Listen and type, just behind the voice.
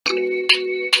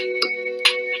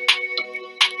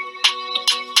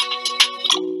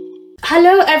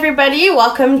Hello, everybody.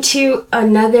 Welcome to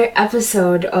another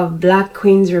episode of Black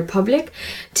Queens Republic.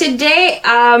 Today,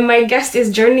 my guest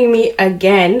is joining me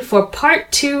again for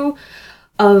part 2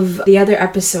 of the other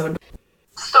episode.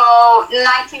 So, in the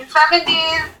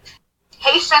 1970s,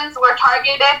 Haitians were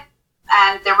targeted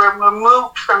and they were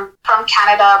removed from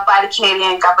Canada by the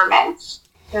Canadian government.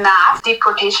 Mass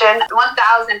deportation,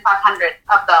 1,500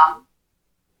 of them.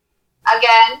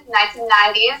 Again,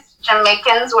 1990s,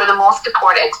 Jamaicans were the most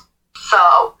deported.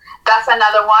 So that's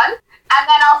another one. And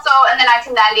then also in the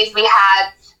 1990s, we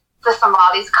had the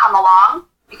Somalis come along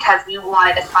because we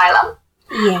wanted asylum.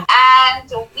 Yeah.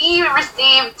 And we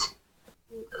received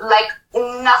like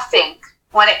nothing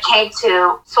when it came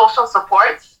to social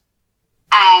support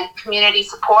and community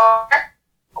support.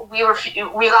 We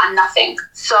got nothing.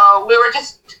 So we were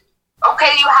just,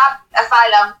 okay, you have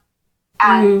asylum,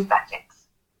 and that's it.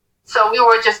 So we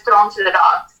were just thrown to the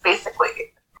dogs,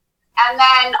 basically. And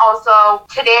then also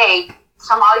today,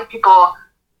 Somali people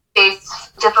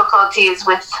face difficulties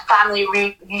with family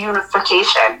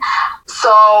reunification.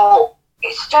 So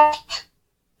it's just,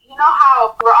 you know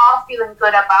how we're all feeling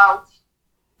good about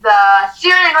the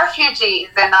Syrian refugees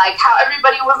and like how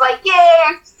everybody was like,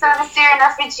 yay, so the Syrian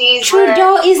refugees.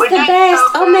 Trudeau is the best.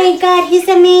 So oh my God, he's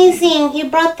amazing. He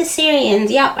brought the Syrians.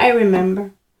 Yep, I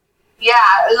remember. Yeah,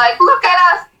 like look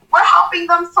at us. We're helping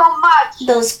them so much.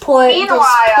 Those poor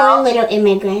little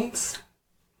immigrants.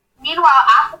 Meanwhile,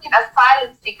 African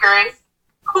asylum seekers,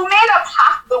 who made up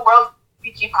half the world's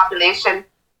refugee population,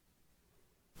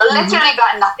 literally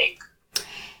got nothing.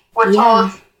 We're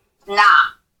told, nah.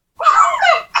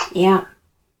 Yeah.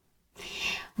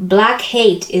 Black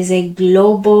hate is a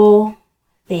global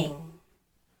thing.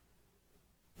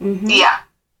 Mm-hmm. Yeah.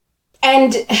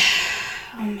 And,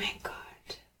 oh my God.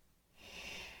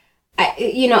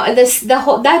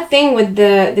 That thing with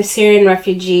the Syrian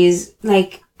refugees,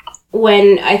 like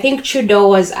when I think Trudeau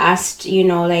was asked,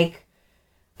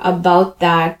 about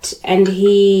that, and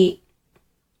he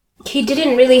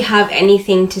didn't really have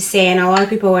anything to say, and a lot of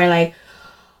people were like,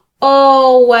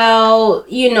 oh, well,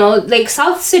 like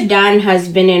South Sudan has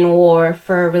been in war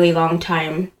for a really long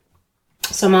time.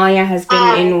 Somalia has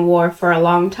been in war for a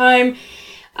long time.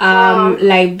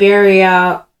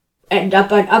 Liberia,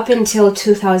 up until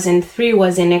 2003,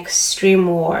 was in extreme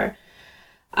war.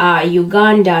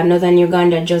 Uganda, northern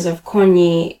Uganda, Joseph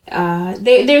Kony.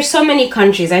 There's so many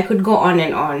countries. I could go on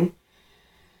and on.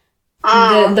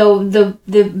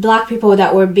 The black people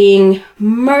that were being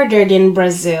murdered in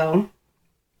Brazil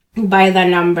by the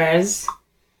numbers.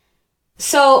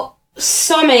 So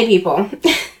many people.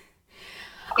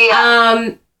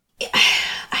 Yeah.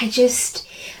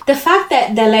 The fact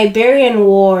that the Liberian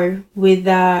War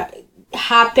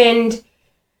happened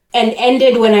and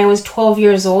ended when I was 12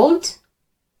 years old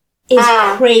is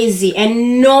crazy.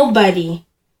 And nobody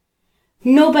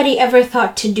ever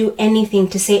thought to do anything,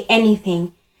 to say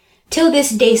anything. Till this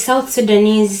day, South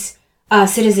Sudanese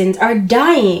citizens are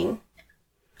dying.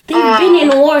 They've been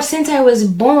in war since I was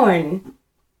born.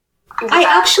 Exactly. I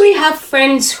actually have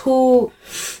friends who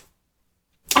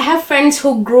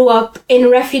grew up in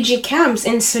refugee camps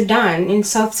in Sudan, in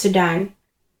South Sudan.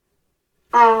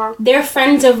 They're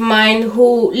friends of mine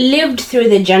who lived through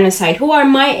the genocide, who are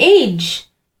my age.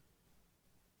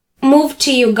 Moved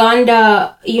to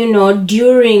Uganda,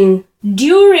 during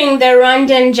the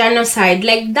Rwandan genocide.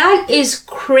 Like, that is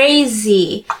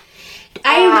crazy.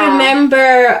 I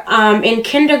remember in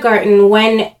kindergarten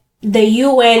when the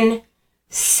UN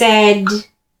said,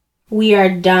 we are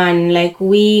done. Like,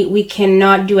 we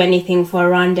cannot do anything for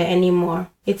Rwanda anymore.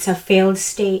 It's a failed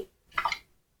state.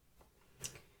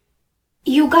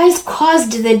 You guys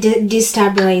caused the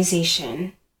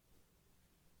destabilization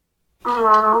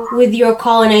with your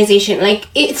colonization. Like,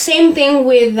 same thing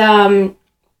with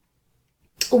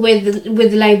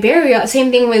Liberia. Same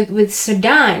thing with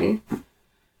Sudan.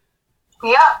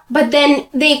 Yeah. But then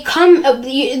they come, but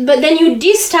then you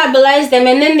destabilize them,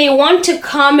 and then they want to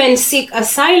come and seek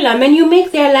asylum, and you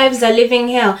make their lives a living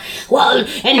hell. Well,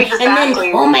 and then,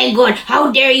 oh my God,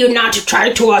 how dare you not try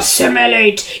to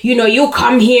assimilate? You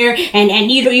come here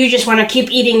and you just want to keep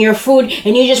eating your food,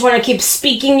 and you just want to keep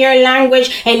speaking your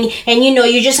language, and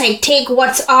you just like take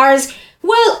what's ours.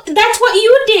 Well, that's what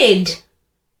you did.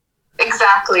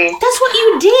 Exactly. That's what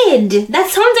you did. That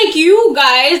sounds like you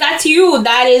guys. That's you.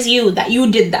 That is you. That you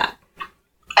did that.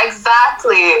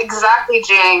 Exactly,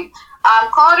 Jane.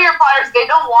 Colonial powers, they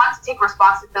don't want to take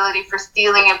responsibility for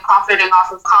stealing and profiting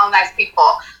off of colonized people.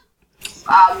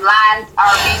 Land,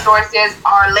 our resources,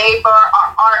 our labor,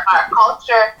 our art, our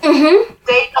culture.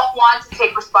 They don't want to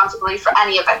take responsibility for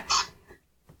any of it.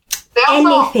 They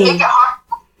also make it hard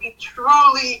to be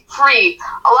truly free.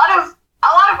 A lot of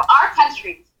a lot of our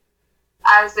countries,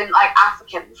 as in like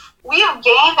Africans, we have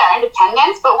gained our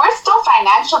independence, but we're still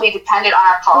financially dependent on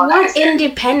our colonizers. What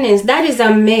independence? That is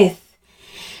a myth.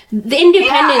 The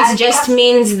independence just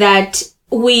means that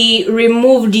we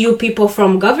removed you people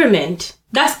from government.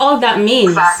 That's all that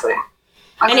means. Exactly.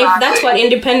 And if that's what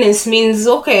independence means,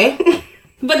 okay.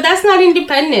 But that's not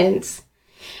independence.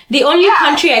 The only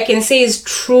country I can say is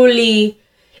truly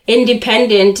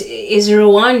independent is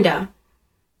Rwanda.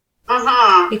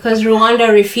 Mm-hmm. Because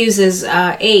Rwanda refuses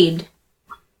aid.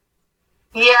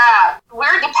 Yeah,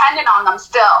 we're dependent on them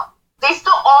still. They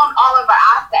still own all of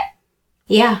our assets.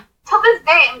 Yeah. Till this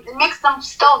day, it makes them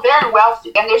still very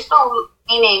wealthy, and they're still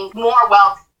gaining more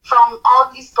wealth from all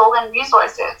of these stolen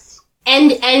resources.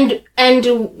 And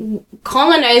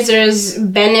colonizers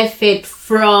benefit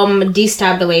from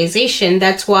destabilization.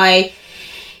 That's why,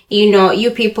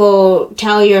 you people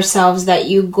tell yourselves that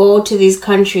you go to these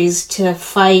countries to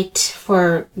fight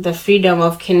for the freedom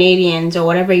of Canadians or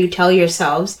whatever you tell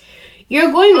yourselves.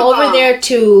 You're going over there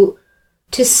to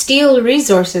steal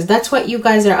resources. That's what you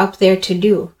guys are up there to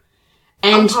do.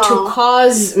 And to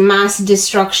cause mass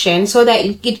destruction so that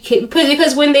it can,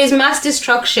 because when there's mass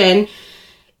destruction,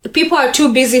 people are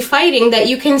too busy fighting that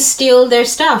you can steal their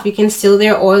stuff. You can steal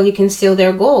their oil. You can steal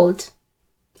their gold.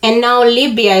 And now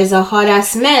Libya is a hot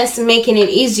ass mess, making it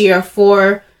easier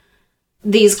for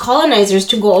these colonizers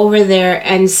to go over there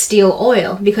and steal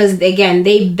oil because, again,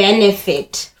 they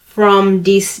benefit from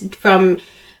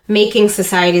making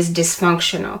societies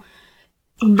dysfunctional.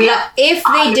 If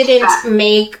they didn't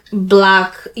make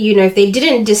if they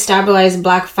didn't destabilize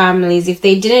black families, if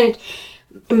they didn't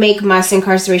make mass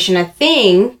incarceration a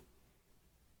thing,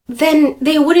 then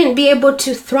they wouldn't be able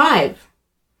to thrive.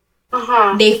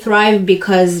 They thrive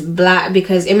because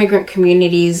immigrant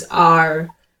communities are,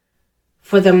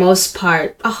 for the most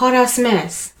part, a hot ass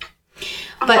mess.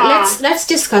 But let's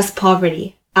discuss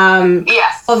poverty.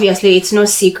 Yes. Obviously, it's no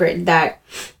secret that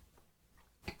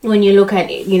when you look at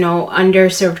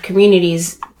underserved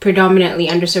communities, predominantly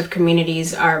underserved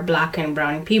communities are black and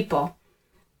brown people.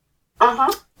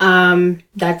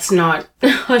 That's not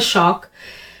a shock.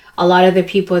 A lot of the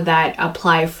people that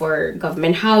apply for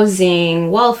government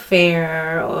housing,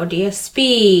 welfare, or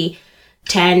DSP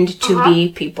tend to be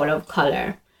people of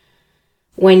color.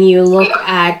 When you look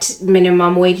at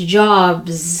minimum wage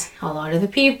jobs, a lot of the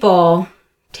people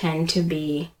tend to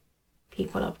be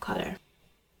people of color.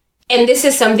 And this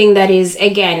is something that is,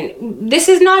 again, this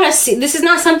is not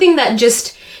something that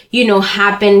just,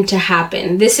 happened to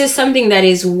happen. This is something that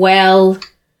is well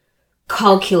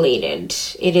calculated.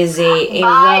 It is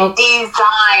by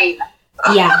design.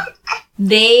 Yeah.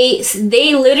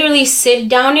 They literally sit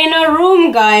down in a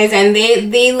room, guys, and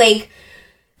they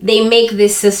make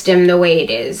this system the way it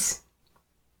is.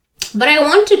 But I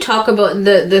want to talk about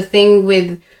the thing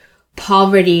with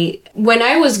poverty. When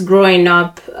I was growing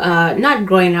up,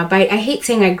 I hate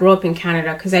saying I grew up in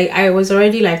Canada because I was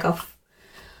already like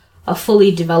a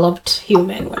fully developed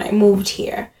human when I moved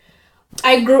here.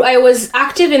 I was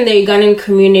active in the Ugandan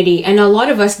community, and a lot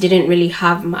of us didn't really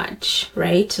have much,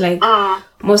 right? Like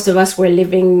most of us were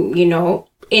living,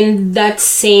 in that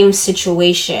same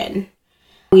situation.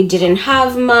 We didn't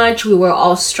have much. We were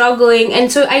all struggling.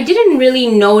 And so I didn't really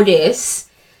notice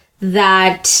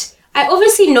that. I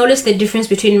obviously noticed the difference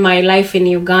between my life in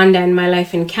Uganda and my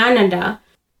life in Canada.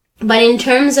 But in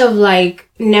terms of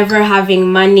never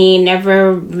having money,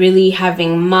 never really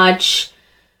having much,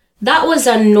 that was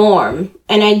a norm.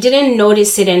 And I didn't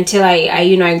notice it until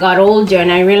I got older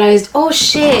and I realized, oh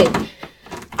shit,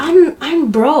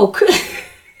 I'm broke.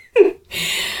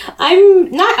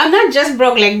 I'm not just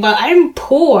broke, but I'm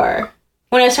poor.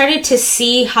 When I started to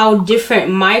see how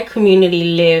different my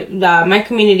community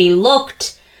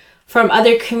looked from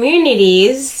other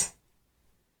communities,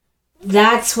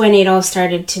 that's when it all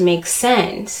started to make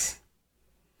sense.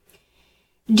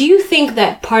 Do you think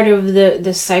that part of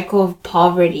the cycle of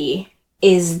poverty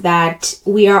is that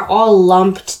we are all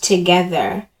lumped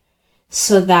together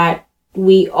so that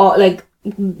we all,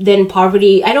 then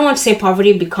poverty, I don't want to say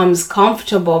poverty becomes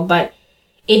comfortable, but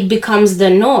it becomes the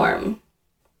norm.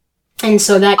 And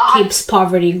so that keeps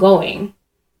poverty going.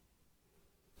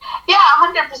 Yeah,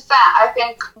 100%. I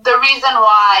think the reason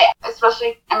why,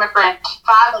 especially immigrant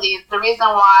families, the reason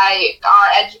why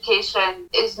our education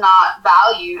is not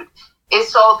valued is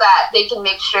so that they can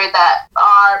make sure that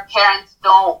our parents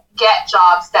don't get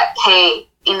jobs that pay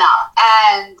enough.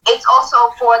 And it's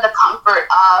also for the comfort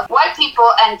of white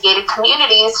people and gated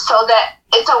communities so that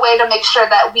it's a way to make sure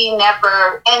that we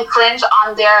never infringe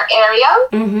on their area,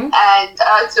 and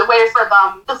it's a way for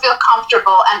them to feel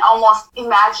comfortable and almost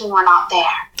imagine we're not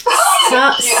there.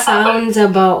 Sounds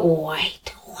about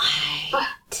white.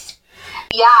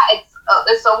 Yeah,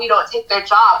 it's so we don't take their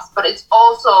jobs, but it's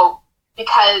also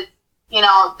because, they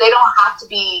don't have to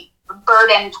be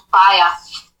burdened by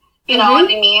us. You know what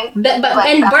I mean?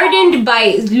 Burdened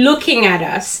by looking at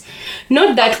us.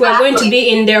 Not that we're going to be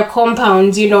in their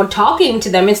compounds, talking to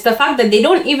them. It's the fact that they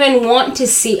don't even want to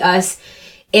see us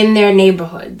in their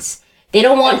neighborhoods. They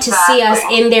don't want to see us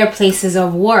in their places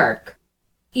of work.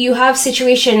 You have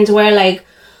situations where, like,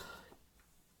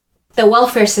 the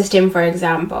welfare system, for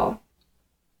example,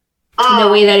 the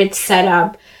way that it's set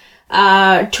up,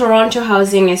 Toronto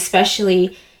housing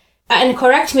especially, and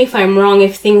correct me if I'm wrong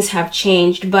if things have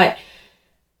changed, but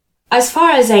as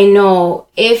far as I know,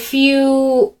 if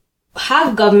you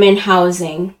have government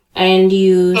housing and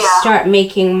you start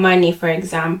making money, for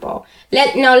example,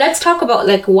 let's talk about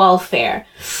like welfare.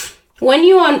 When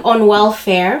you're on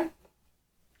welfare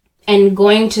and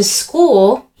going to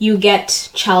school, you get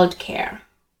childcare.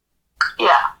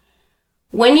 Yeah.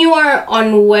 When you are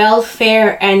on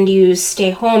welfare and you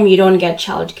stay home, you don't get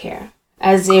childcare.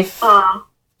 As if,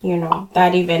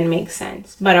 that even makes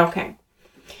sense. But okay.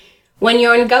 When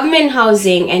you're in government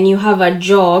housing and you have a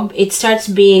job, it starts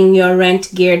being your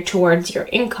rent geared towards your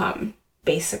income,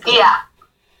 basically. Yeah,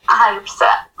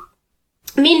 100%.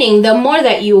 Meaning, the more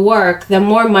that you work, the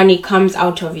more money comes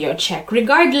out of your check,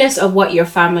 regardless of what your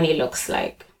family looks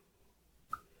like.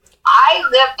 I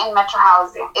live in Metro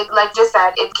housing. It, like you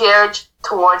said, it's geared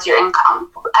towards your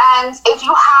income. And if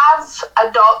you have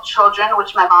adult children,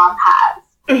 which my mom has,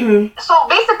 so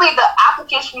basically the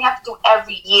application you have to do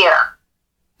every year.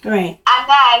 Right. And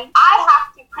then I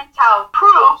have to print out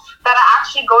proof that I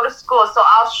actually go to school. So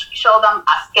I'll show them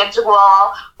a schedule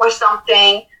or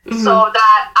something so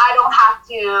that I don't have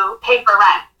to pay for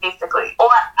rent, basically. Or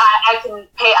I can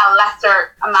pay a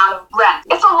lesser amount of rent.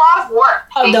 It's a lot of work.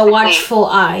 Oh, the watchful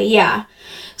eye, yeah.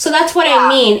 So that's what I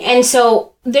mean. And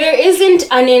so there isn't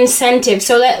an incentive.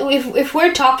 So that if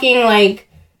we're talking like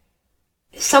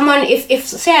someone, if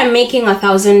say I'm making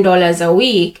 $1,000 a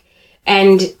week,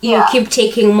 and you keep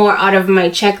taking more out of my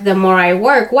check the more I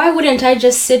work, why wouldn't I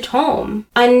just sit home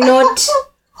and not...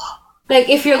 Like,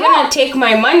 if you're going to take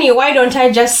my money, why don't I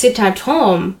just sit at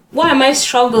home? Why am I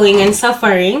struggling and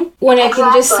suffering when I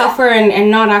can just suffer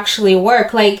and not actually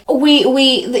work? Like,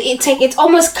 it's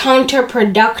almost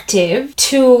counterproductive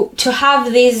to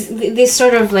have these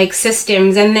sort of, like,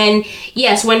 systems. And then,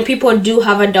 yes, when people do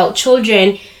have adult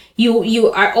children...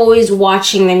 You are always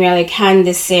watching them. You're like, hand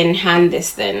this in, hand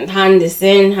this in, hand this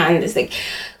in, hand this.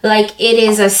 Like it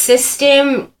is a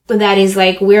system that is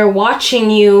like, we're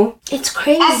watching you. It's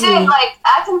crazy. And then, like,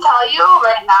 I can tell you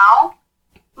right now,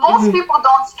 most people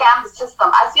don't scam the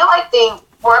system. I feel like they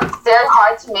work very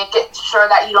hard to make it sure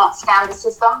that you don't scam the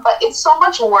system, but it's so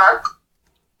much work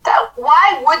that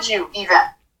why would you even?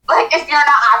 Like, if you're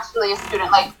not actually a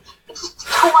student, like, it's just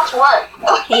too much work.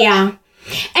 Yeah.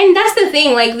 And that's the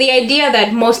thing, like, the idea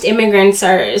that most immigrants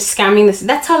are scamming this,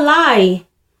 that's a lie.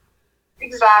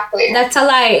 Exactly. That's a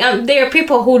lie. There are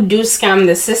people who do scam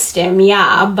the system,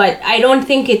 yeah, but I don't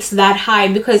think it's that high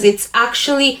because it's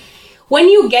actually, when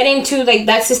you get into, like,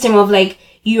 that system of, like,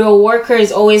 your worker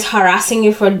is always harassing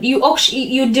you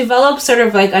you develop sort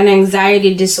of, like, an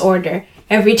anxiety disorder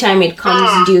every time it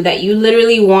comes due that you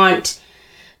literally want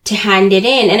to hand it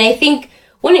in. And I think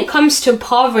when it comes to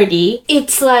poverty,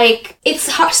 it's like,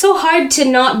 it's so hard to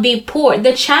not be poor.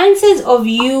 The chances of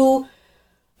you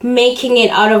making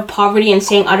it out of poverty and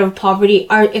staying out of poverty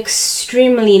are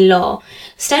extremely low.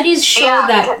 Studies show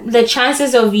that the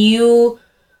chances of you,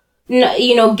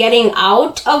 getting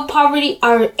out of poverty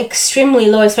are extremely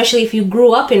low, especially if you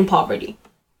grew up in poverty.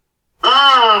 So,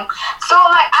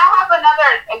 like, I have another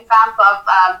example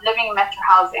of living in Metro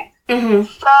housing.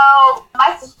 So,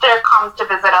 my sister comes to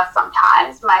visit us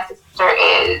sometimes. My sister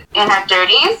is in her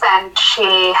 30s, and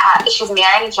she's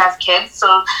married and she has kids.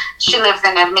 So, she lives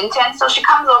in Edmonton. So, she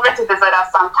comes over to visit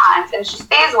us sometimes, and she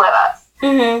stays with us.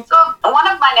 So, one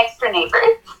of my next door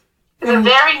neighbors is a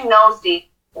very nosy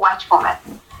white woman.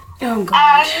 Oh,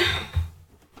 God. And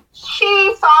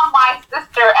she saw my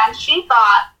sister, and she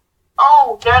thought,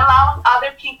 oh, they're allowing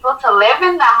other people to live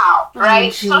in the house,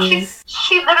 right? So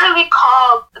she literally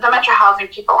called the Metro housing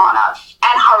people on us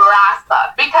and harassed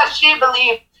us because she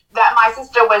believed that my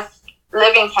sister was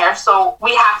living here, so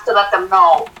we have to let them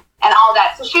know and all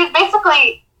that. So she's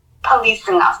basically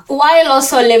policing us. While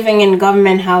also living in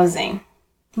government housing,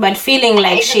 but feeling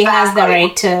like she has the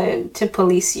right to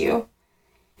police you.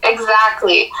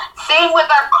 Exactly. Same with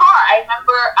our car. I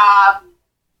remember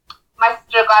my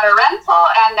sister got a rental,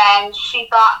 and then she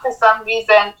thought for some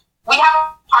reason, we have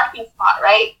a parking spot,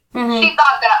 right? Mm-hmm. She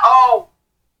thought that, oh,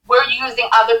 we're using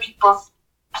other people's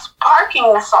parking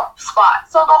spot.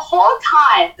 So the whole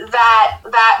time that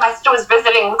my sister was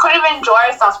visiting, we couldn't even enjoy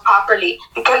ourselves properly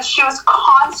because she was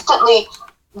constantly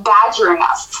badgering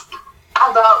us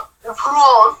about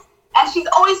rules. And she's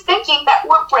always thinking that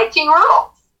we're breaking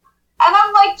rules. And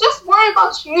I'm like, just worry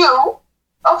about you.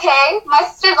 Okay, my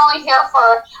sister's only here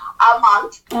for a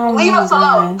month. Oh, leave us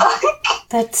alone.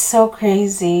 That's so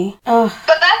crazy. Ugh.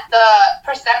 But that's the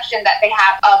perception that they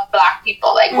have of Black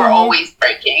people. Like, we're always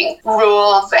breaking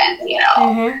rules and, you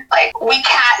know, like, we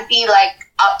can't be,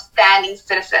 like, upstanding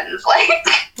citizens. Like,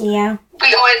 yeah.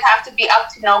 We always have to be up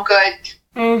to no good.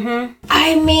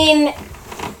 I mean,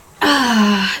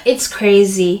 it's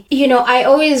crazy. You know, I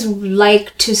always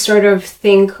like to sort of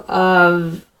think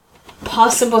of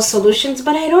possible solutions,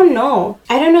 but I don't know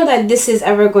that this is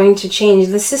ever going to change.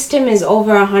 The system is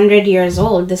over 100 years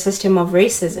old, the system of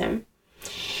racism.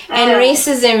 And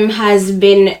racism has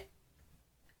been,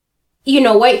 you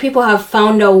know, white people have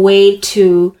found a way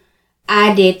to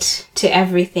add it to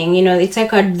everything. You know, it's like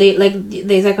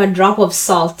there's like a drop of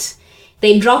salt.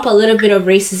 They drop a little bit of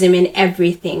racism in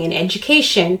everything. In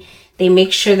education, they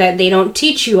make sure that they don't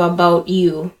teach you about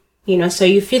you, you know, so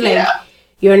you feel like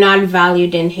you're not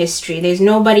valued in history. There's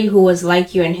nobody who was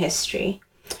like you in history.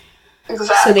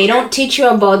 Exactly. So they don't teach you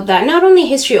about that. Not only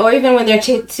history, or even when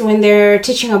they're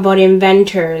teaching about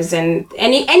inventors and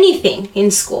anything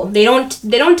in school. They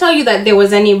don't tell you that there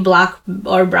was any Black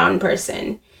or brown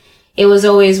person. It was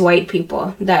always white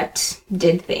people that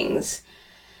did things.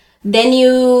 Then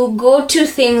you go to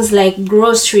things like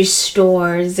grocery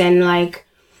stores and like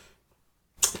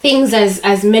things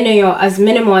as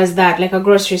minimal as that, like a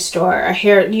grocery store, a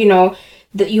hair, you know,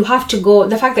 that you have to go,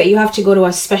 the fact that you have to go to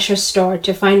a special store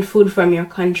to find food from your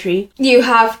country. You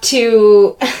have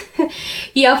to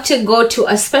go to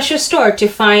a special store to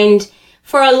find,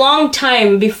 for a long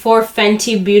time before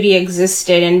Fenty Beauty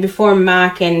existed and before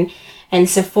MAC and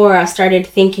Sephora started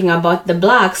thinking about the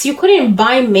Blacks, you couldn't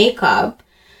buy makeup.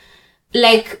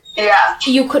 Like,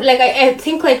 you could, like, I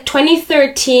think like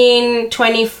 2013,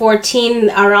 2014,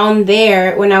 around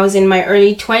there, when I was in my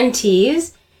early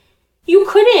 20s, you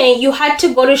couldn't. You had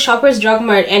to go to Shoppers Drug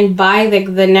Mart and buy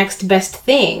like the next best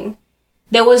thing.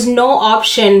 There was no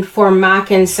option for MAC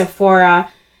and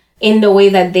Sephora in the way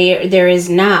that there is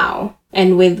now.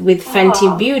 And with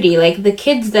Fenty Beauty, like the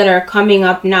kids that are coming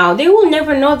up now, they will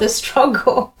never know the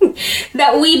struggle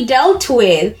that we dealt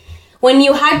with. When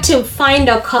you had to find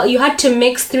you had to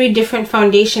mix 3 different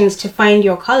foundations to find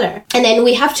your color. And then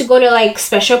we have to go to like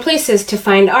special places to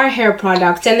find our hair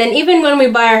products. And then even when we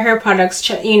buy our hair products,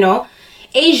 you know,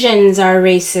 Asians are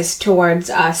racist towards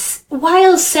us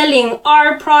while selling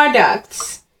our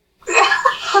products.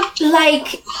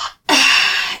 Like,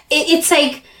 it's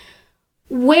like,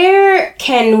 where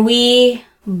can we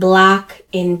Black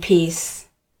in peace?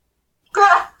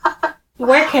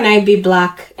 Where can I be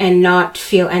Black and not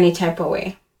feel any type of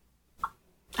way?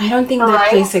 I don't think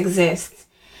that place exists.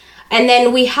 And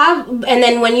then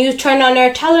when you turn on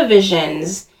our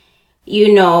televisions,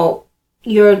 you know,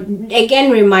 you're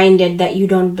again reminded that you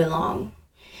don't belong.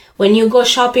 When you go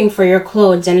shopping for your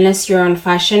clothes, unless you're on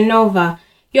Fashion Nova,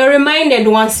 you're reminded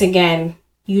once again,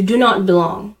 you do not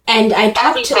belong. And I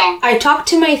talked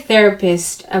to my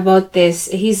therapist about this.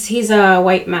 He's a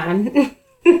white man.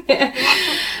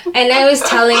 And I was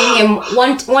telling him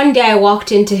one day I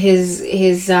walked into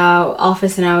his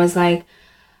office and I was like,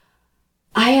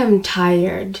 I am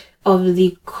tired of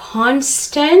the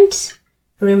constant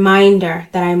reminder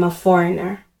that I'm a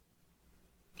foreigner.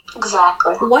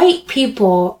 Exactly. White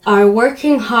people are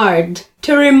working hard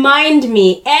to remind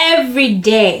me every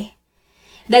day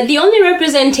that the only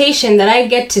representation that I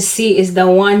get to see is the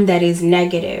one that is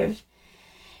negative.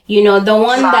 You know, the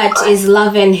one that is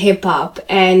Love and Hip Hop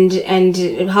and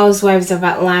Housewives of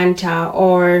Atlanta,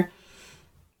 or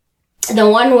the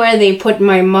one where they put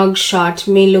my mugshot,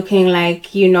 me looking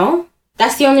like, you know,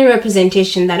 that's the only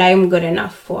representation that I'm good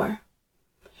enough for.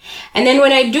 And then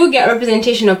when I do get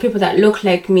representation of people that look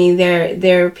like me,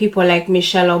 they're people like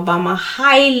Michelle Obama,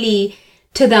 highly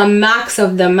to the max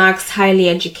of the max, highly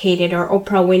educated, or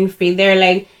Oprah Winfrey. They're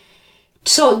like,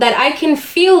 so that I can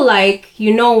feel like,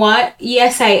 you know what?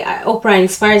 Yes, Oprah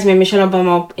inspires me, Michelle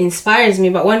Obama inspires me,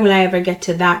 but when will I ever get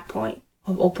to that point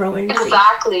of Oprah Winfrey?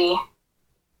 Exactly.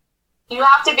 You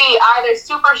have to be either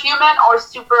superhuman or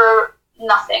super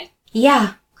nothing.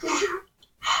 Yeah.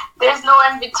 There's no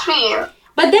in between.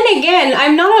 But then again,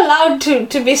 I'm not allowed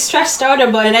to be stressed out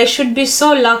about it. I should be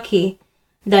so lucky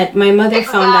that my mother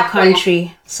found a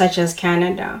country such as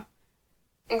Canada.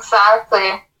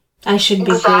 Exactly. I should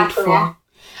be grateful.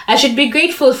 I should be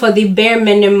grateful for the bare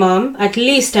minimum. At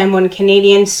least I'm on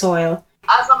Canadian soil.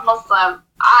 As a Muslim,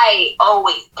 I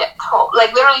always get told,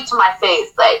 like literally to my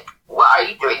face, like, what are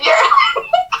you doing here?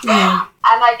 Yeah.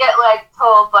 And I get like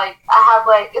told, like, I have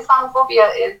like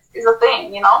Islamophobia is a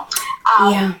thing, you know?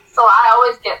 Yeah. So I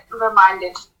always get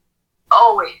reminded,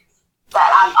 always,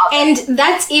 that I'm other. And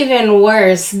that's even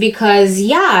worse because,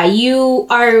 yeah, you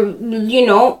are, you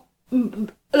know,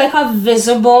 like a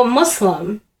visible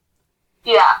Muslim.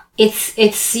 Yeah.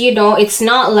 It's you know, it's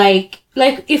not like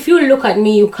if you look at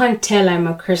me, you can't tell I'm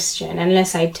a Christian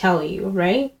unless I tell you,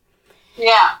 right?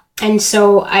 Yeah. And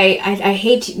so I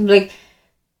hate, like,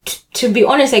 to be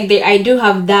honest, like, I do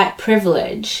have that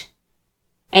privilege.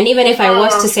 And even if I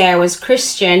was to say I was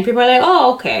Christian, people are like,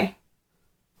 oh, okay,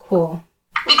 cool.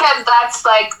 Because that's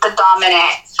like the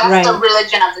dominant, that's the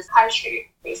religion of this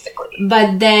country, basically.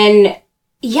 But then,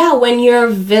 yeah, when you're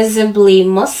visibly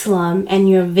Muslim and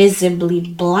you're visibly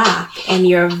black and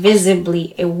you're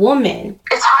visibly a woman.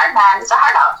 It's hard, man. It's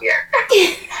hard out here.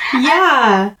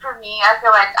 Yeah. For me, I feel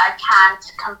like I can't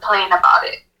complain about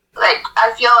it. Like,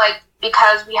 I feel like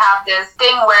because we have this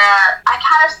thing where I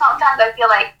kind of sometimes I feel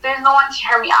like there's no one to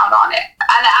hear me out on it.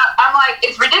 And I'm like,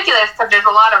 it's ridiculous because there's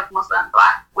a lot of Muslim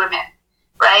black women.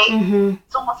 Right? Mm-hmm.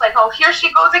 It's almost like, oh, here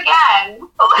she goes again.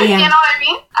 Like, you know what I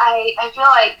mean? I feel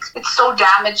like it's so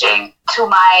damaging to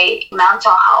my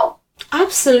mental health.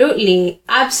 Absolutely.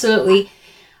 I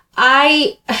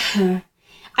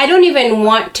don't even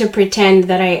want to pretend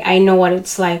that I know what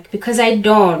it's like, because I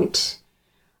don't.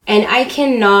 And I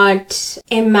cannot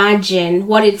imagine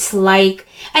what it's like.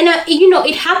 And, you know,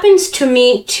 it happens to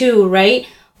me too, right?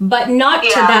 But not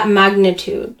to that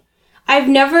magnitude. I've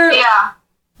never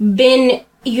been,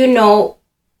 you know,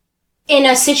 in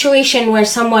a situation where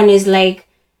someone is like,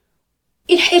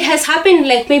 it has happened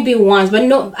like maybe once, but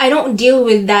no, I don't deal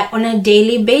with that on a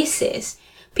daily basis.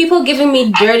 People giving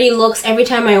me dirty looks every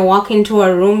time I walk into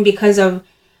a room because of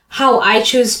how I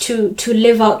choose to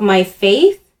live out my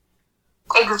faith.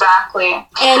 Exactly.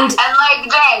 And like,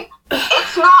 Jane,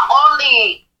 it's not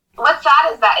only, what's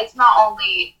sad is that it's not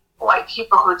only white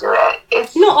people who do it.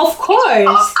 It's of course. It's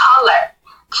people of color.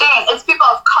 Jane, it's people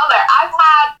of color. I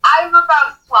remember I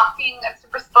was walking a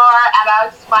superstore and I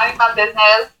was just minding my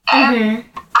business, and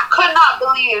I could not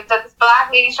believe that this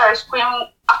black lady started screaming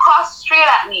across the street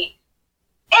at me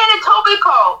in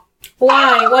Etobicoke.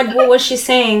 Why? What was she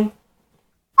saying?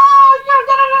 Oh, you're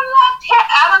I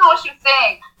don't know what she was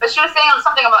saying, but she was saying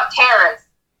something about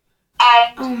terrorists.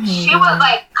 And she was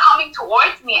like coming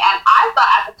towards me, and I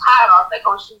thought at the time, I was like,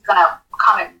 oh, she's gonna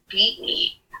come and beat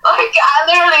me. Like, I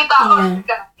literally thought, she's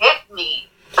gonna hit me.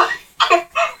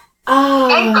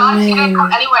 Thank God she didn't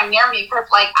come anywhere near me, because,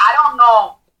 like, I don't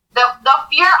know. The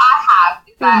fear I have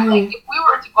is that, like, if we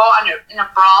were to go in a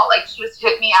brawl, like, she was to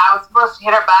hit me, I was supposed to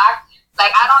hit her back.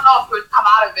 Like, I don't know if we would come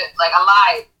out of it, like,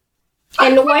 alive.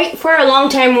 And for a long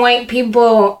time, white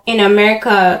people in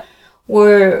America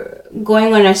were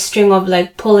going on a string of,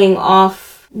 like, pulling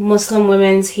off Muslim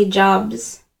women's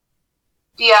hijabs.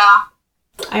 Yeah.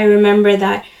 I remember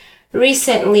that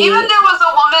recently. Even there was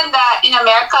a woman that in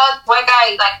America, white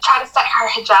guy, like, tried to set her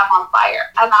hijab on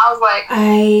fire. And I was like,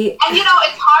 and you know,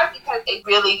 it's hard because it's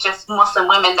really just Muslim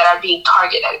women that are being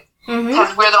targeted.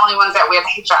 Because we're the only ones that wear the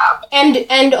hijab.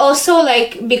 And also,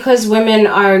 like, because women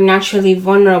are naturally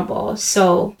vulnerable,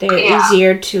 so they're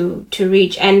easier to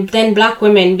reach. And then black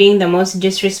women being the most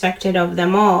disrespected of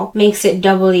them all makes it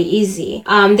doubly easy.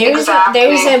 There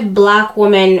is a black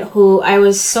woman who I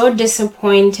was so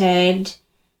disappointed.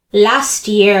 Last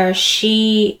year,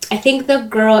 I think the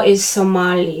girl is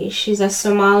Somali. She's a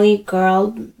Somali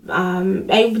girl.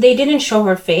 They didn't show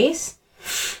her face.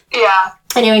 Yeah.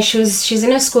 Anyway, she's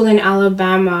in a school in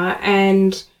Alabama,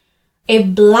 and a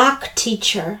black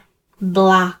teacher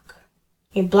pulled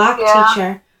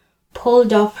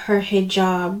off her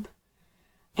hijab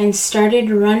and started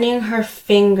running her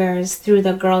fingers through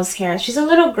the girl's hair. She's a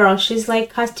little girl. She's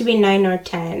like, has to be 9 or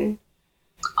 10.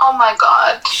 Oh my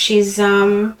God. She's,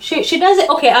 she does it.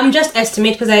 Okay, I'm just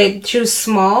estimating because she was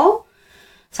small.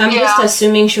 So I'm just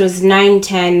assuming she was 9,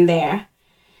 10 there.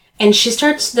 And she's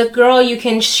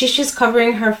just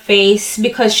covering her face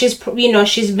because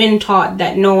she's been taught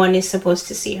that no one is supposed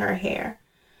to see her hair.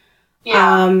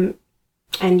 Yeah.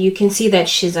 And you can see that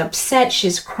she's upset,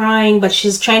 she's crying, but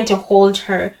she's trying to hold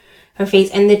her face.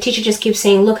 And the teacher just keeps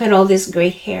saying, look at all this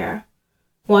great hair.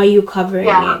 Why are you covering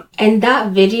it? And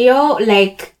that video,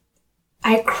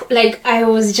 I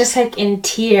was just like in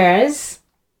tears.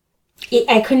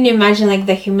 I couldn't imagine like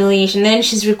the humiliation. Then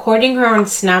she's recording her on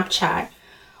Snapchat.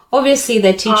 Obviously,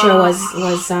 the teacher was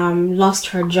lost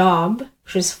her job.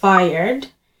 She was fired.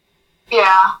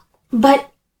 Yeah.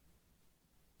 But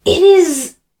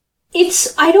it's,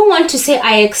 I don't want to say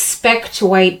I expect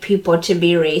white people to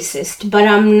be racist, but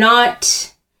I'm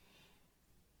not,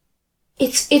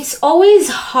 it's always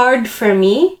hard for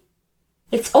me.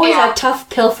 It's always a tough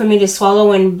pill for me to swallow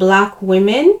when black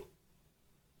women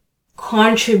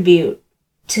contribute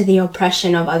to the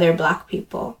oppression of other black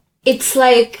people. It's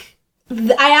like,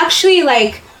 I actually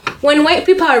like, when white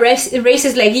people are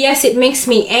racist, like, yes, it makes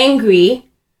me angry,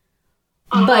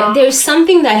 but there's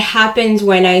something that happens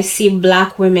when I see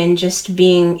black women just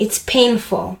being, it's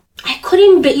painful. I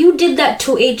couldn't, but you did that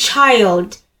to a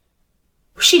child.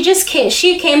 She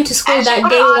came to school and that she put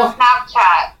day. It on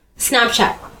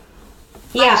Snapchat.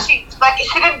 Yeah. She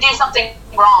didn't do something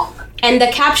wrong. And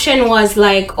the caption was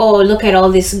like, oh, look at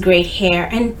all this great hair.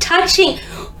 And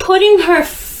putting her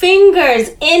fingers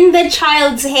in the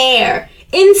child's hair,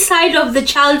 inside of the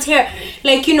child's hair,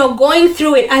 like, you know, going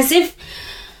through it as if,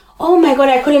 oh my God,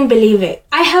 I couldn't believe it.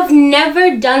 I have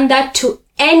never done that to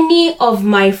any of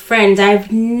my friends.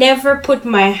 I've never put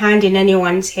my hand in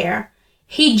anyone's hair,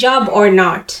 hijab or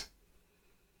not.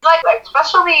 Like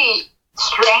especially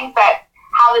strange that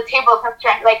how the tables have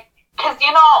turned, like, because,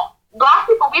 you know, black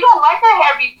people, we don't like our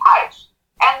hair being touched.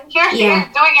 And here she is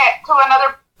doing it to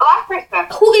another black person.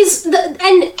 Who is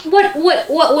and what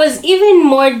was even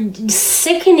more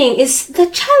sickening is the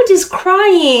child is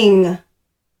crying.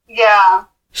 Yeah.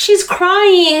 She's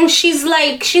crying. She's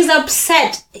like, she's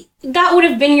upset. That would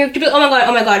have been your, oh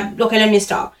my God. Okay, let me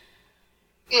stop.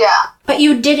 Yeah. But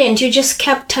you didn't. You just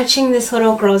kept touching this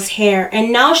little girl's hair.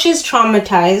 And now she's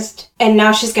traumatized. And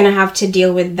now she's going to have to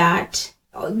deal with that.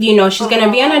 You know, she's going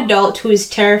to be an adult who is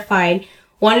terrified,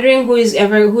 wondering who's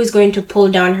going to pull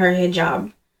down her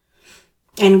hijab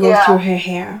and go through her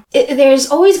hair. There's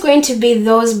always going to be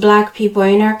those black people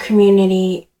in our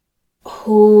community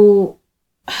who,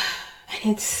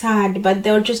 and it's sad, but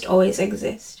they'll just always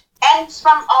exist. And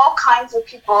from all kinds of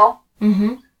people.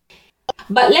 Mm-hmm.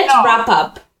 But let's wrap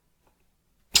up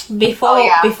before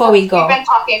we go. We've been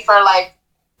talking for like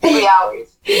 3 hours.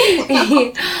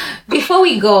 Before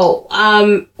we go,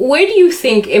 where do you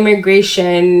think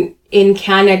immigration in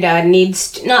Canada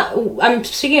needs to, I'm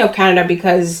speaking of Canada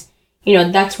because, you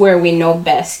know, that's where we know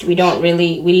best. We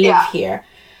live here.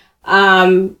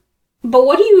 But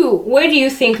where do you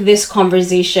think this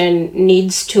conversation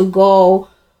needs to go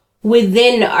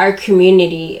within our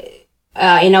community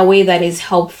in a way that is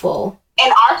helpful?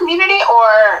 In our community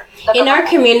or in our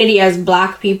community as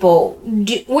black people,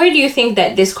 where do you think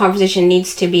that this conversation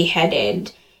needs to be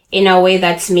headed in a way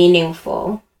that's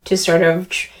meaningful to sort of,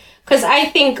 because I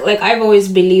think, like, I've always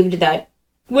believed that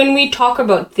when we talk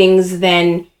about things,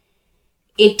 then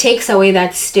it takes away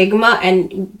that stigma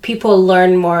and people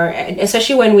learn more,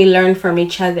 especially when we learn from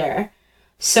each other.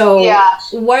 So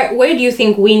where do you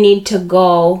think we need to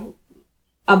go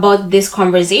about this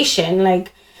conversation?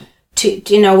 Like, to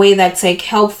in a way that's like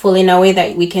helpful, in a way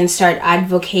that we can start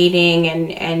advocating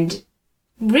and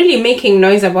really making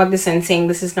noise about this and saying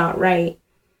this is not right.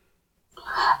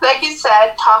 Like you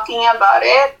said, talking about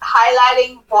it,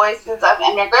 highlighting voices of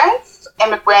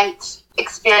immigrant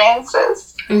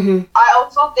experiences. Mm-hmm. I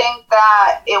also think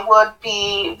that it would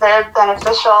be very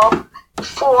beneficial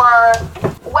for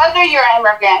whether you're an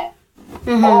immigrant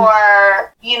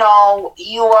or, you know,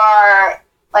 you are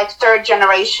like third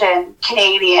generation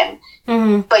Canadian,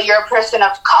 but you're a person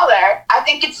of color. I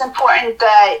think it's important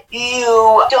that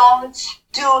you don't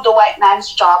do the white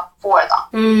man's job for them.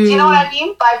 Do you know what I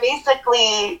mean? By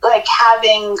basically like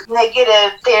having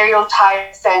negative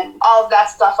stereotypes and all of that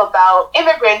stuff about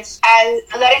immigrants and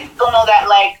letting people know that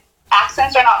like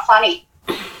accents are not funny.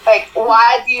 Like,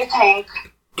 why do you think,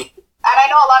 and I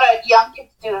know a lot of young kids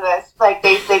do this, like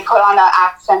they put on an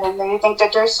accent and they think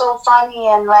that they're so funny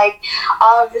and like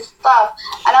all of this stuff.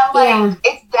 And I'm like,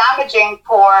 it's damaging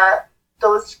for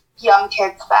those young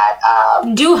kids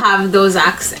that do have those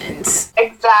accents.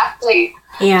 Exactly.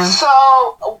 Yeah.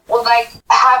 So like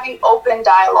having open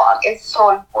dialogue is so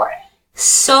important.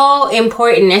 So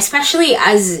important, especially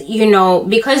as, you know,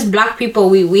 because black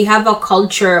people, we have a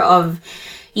culture of,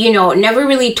 you know, never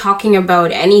really talking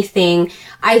about anything.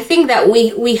 I think that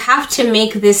we have to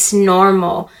make this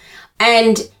normal.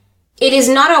 And it is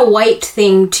not a white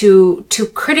thing to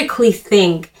critically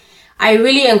think. I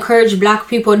really encourage black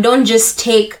people, don't just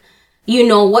take, you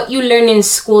know, what you learn in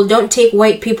school. Don't take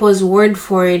white people's word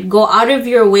for it. Go out of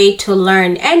your way to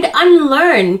learn and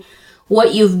unlearn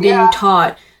what you've been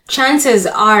taught. Chances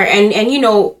are, and you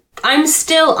know, I'm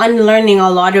still unlearning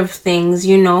a lot of things,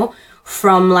 you know,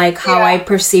 from like how I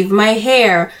perceive my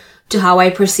hair to how I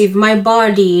perceive my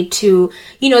body to,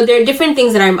 you know, there are different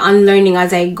things that I'm unlearning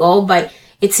as I go, but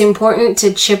It's important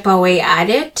to chip away at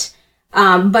it.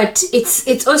 But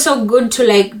it's also good to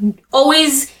like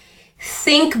always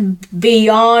think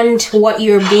beyond what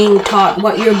you're being taught,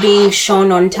 what you're being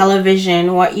shown on television,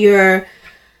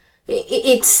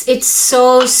 it's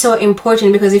so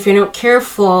important, because if you're not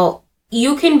careful,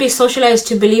 you can be socialized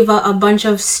to believe a bunch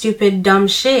of stupid, dumb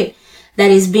shit that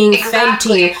is being fed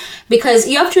to you. Because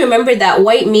you have to remember that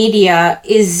white media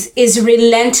is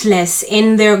relentless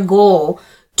in their goal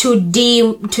to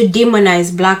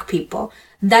demonize Black people.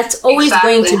 That's always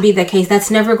going to be the case.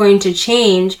 That's never going to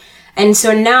change. And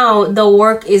so now the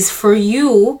work is for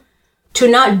you to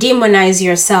not demonize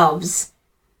yourselves,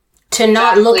 to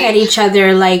not look at each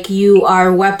other like you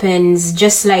are weapons,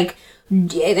 just like,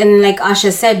 and like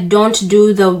Asha said, don't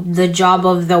do the job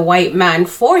of the white man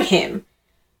for him.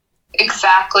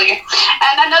 Exactly.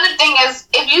 And another thing is,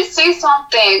 if you see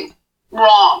something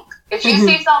wrong, if you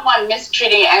see someone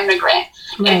mistreating an immigrant,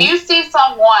 if you see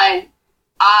someone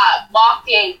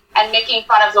mocking and making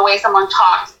fun of the way someone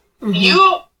talks,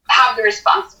 you have the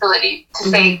responsibility to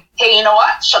say, hey, you know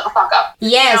what? Shut the fuck up.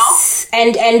 Yes.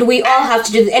 You know? And we all have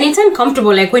to do this. And it's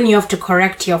uncomfortable, like when you have to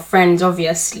correct your friends,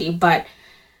 obviously, but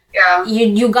yeah,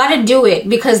 you gotta do it,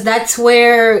 because that's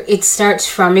where it starts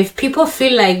from. If people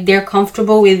feel like they're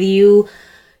comfortable with you,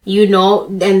 you know,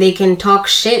 and they can talk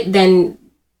shit, then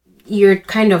you're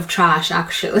kind of trash,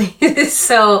 actually.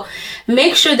 So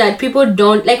make sure that people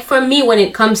don't, like for me, when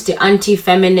it comes to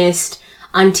anti-feminist,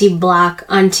 anti-Black,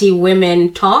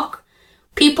 anti-women talk,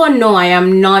 people know I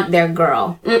am not their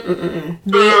girl.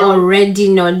 They already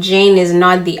know Jane is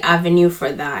not the avenue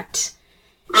for that.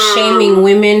 Shaming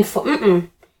women for,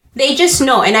 they just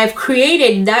know. And I've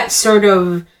created that sort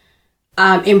of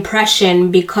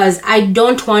impression because I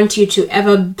don't want you to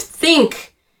ever think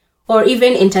or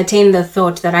even entertain the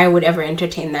thought that I would ever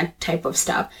entertain that type of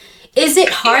stuff. Is it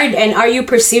hard, and are you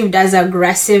perceived as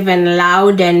aggressive and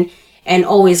loud and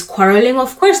always quarreling?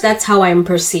 Of course, that's how I'm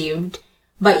perceived.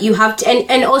 But you have to,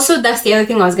 and also that's the other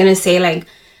thing I was going to say, like,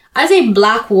 as a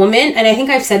Black woman, and I think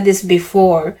I've said this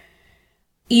before,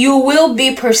 you will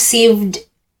be perceived,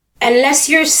 unless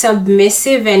you're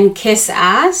submissive and kiss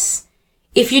ass,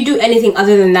 if you do anything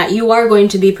other than that, you are going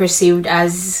to be perceived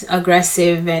as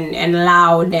aggressive and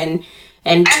loud and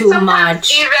too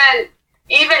much. Even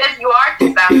if you are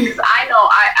kiss ass, because I know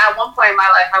at one point in my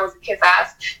life I was a kiss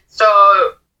ass,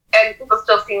 so, and people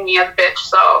still see me as a bitch,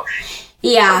 so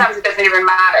yeah, sometimes it doesn't even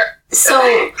matter.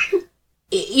 So,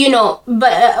 you know,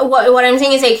 but what I'm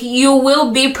saying is, like, you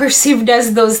will be perceived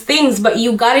as those things, but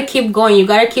you gotta keep going, you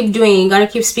gotta keep doing it, you gotta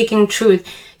keep speaking truth.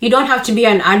 You don't have to be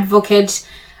an advocate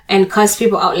and cuss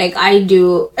people out like I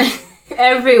do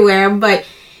everywhere, but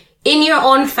in your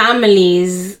own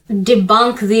families,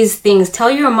 debunk these things.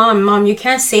 Tell your mom, you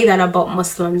can't say that about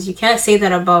Muslims. You can't say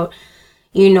that about,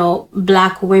 you know,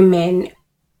 Black women.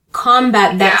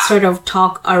 Combat that sort of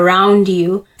talk around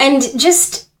you. And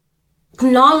just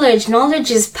knowledge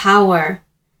is power.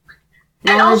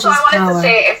 And also I wanted to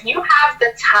say, if you have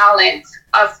the talent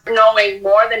of knowing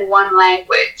more than one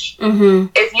language,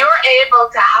 if you're able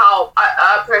to help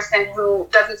a person who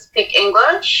doesn't speak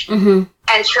English and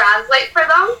translate for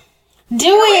them,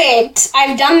 do it.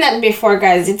 I've done that before,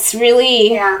 guys. It's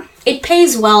really, it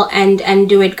pays well, and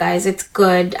do it, guys. It's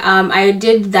good. I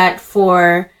did that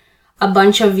for a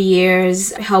bunch of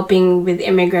years, helping with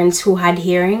immigrants who had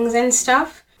hearings and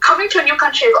stuff. Coming to a new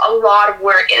country is a lot of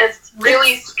work. It's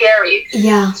really scary.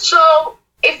 Yeah. So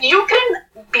if you can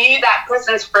be that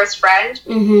person's first friend,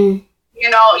 you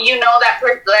know that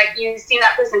person, like, you've seen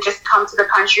that person just come to the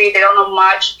country, they don't know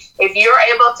much. If you're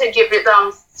able to give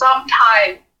them some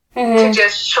time to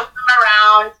just show them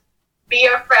around, be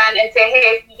your friend, and say, hey,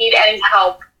 if you need any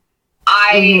help,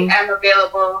 I am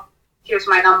available. Here's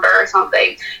my number or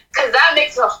something. Because that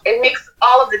makes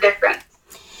all of the difference.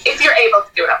 If you're able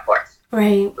to do it, of course.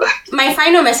 Right. My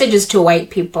final message is to white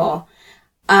people.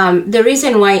 The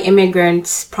reason why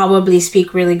immigrants probably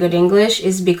speak really good English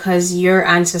is because your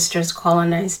ancestors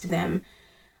colonized them.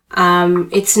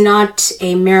 It's not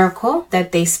a miracle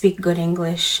that they speak good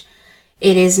English.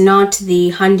 It is not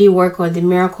the handiwork or the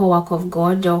miracle work of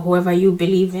God or whoever you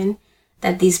believe in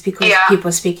that these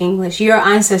people speak English. Your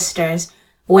ancestors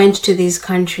went to these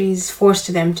countries,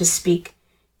 forced them to speak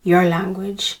your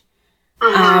language.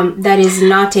 That is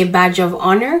not a badge of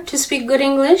honor to speak good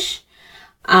English.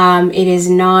 It is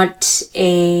not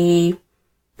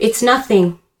it's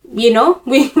nothing, you know,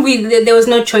 there was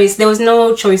no choice. There was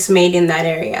no choice made in that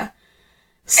area.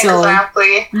 So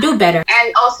exactly. Do better.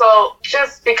 And also,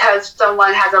 just because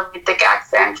someone has a thick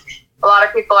accent, a lot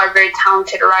of people are very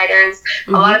talented writers.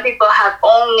 A lot of people have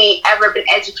only ever been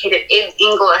educated in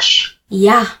English.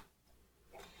 Yeah.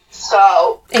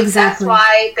 So exactly. That's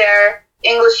why their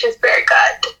English is very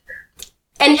good.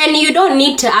 And you don't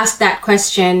need to ask that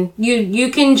question.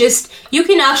 You can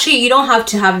actually, you don't have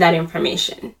to have that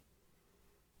information.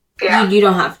 Yeah. You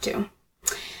don't have to.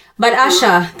 But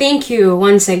Asha, thank you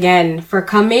once again for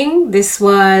coming. This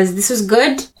was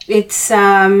good. It's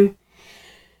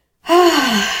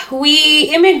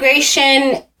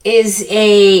immigration is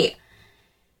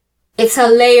it's a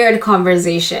layered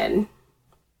conversation.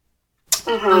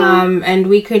 And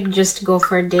we could just go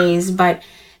for days, but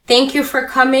thank you for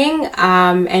coming.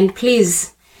 And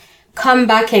please come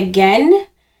back again.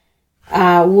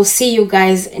 We'll see you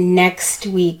guys next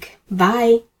week.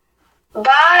 Bye.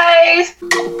 Bye.